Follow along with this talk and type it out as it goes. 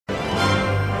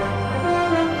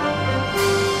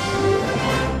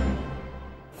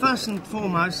first and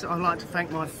foremost, I'd like to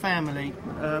thank my family,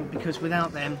 because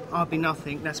without them, I'd be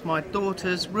nothing. That's my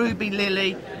daughters, Ruby,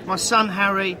 Lily, my son,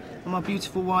 Harry, and my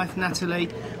beautiful wife, Natalie,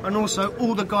 and also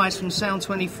all the guys from Sound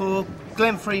 24,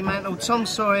 Glenn Fremantle, Tom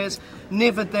Sawyers,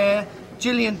 Niv Adair,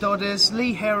 Gillian Dodders,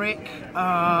 Lee Herrick,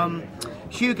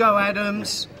 Hugo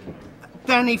Adams,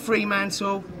 Danny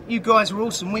Fremantle. You guys are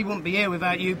awesome. We wouldn't be here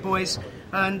without you boys.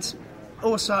 And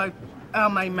also our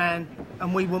main man,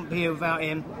 and we wouldn't be here without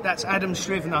him. That's Adam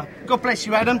Scrivener. God bless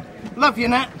you, Adam. Love you,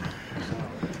 Nat.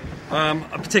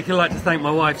 I'd particularly like to thank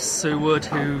my wife, Sue Wood,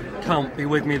 who can't be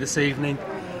with me this evening.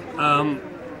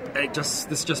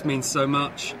 This just means so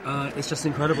much. It's just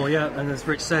incredible, yeah. And as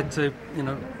Rich said, to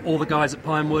all the guys at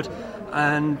Pinewood,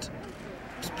 and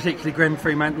particularly Glenn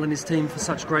Fremantle and his team for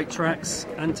such great tracks,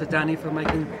 and to Danny for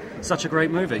making such a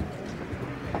great movie.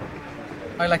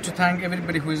 I'd like to thank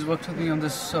everybody who has worked with me on the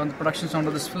production sound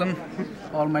of this film,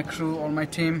 all my crew, all my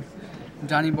team,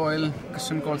 Danny Boyle,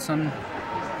 Christian Colson,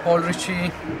 Paul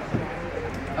Ritchie,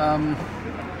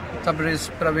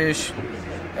 Tabriz, Pravesh,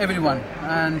 everyone,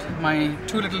 and my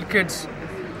 2 little kids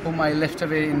whom I left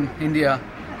away in India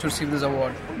to receive this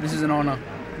award. This is an honor.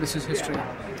 This is history.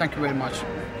 Thank you very much.